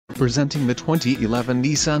Presenting the 2011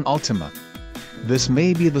 Nissan Altima. This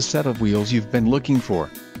may be the set of wheels you've been looking for.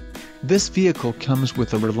 This vehicle comes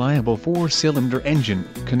with a reliable 4-cylinder engine,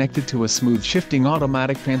 connected to a smooth shifting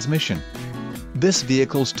automatic transmission. This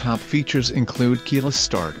vehicle's top features include keyless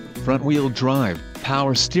start, front-wheel drive,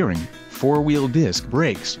 power steering, 4-wheel disc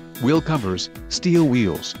brakes, wheel covers, steel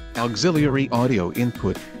wheels, auxiliary audio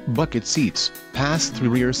input, bucket seats,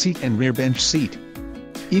 pass-through rear seat and rear bench seat.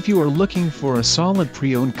 If you are looking for a solid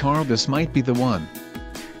pre-owned car, this might be the one.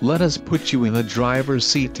 Let us put you in the driver's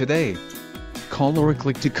seat today. Call or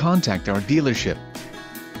click to contact our dealership.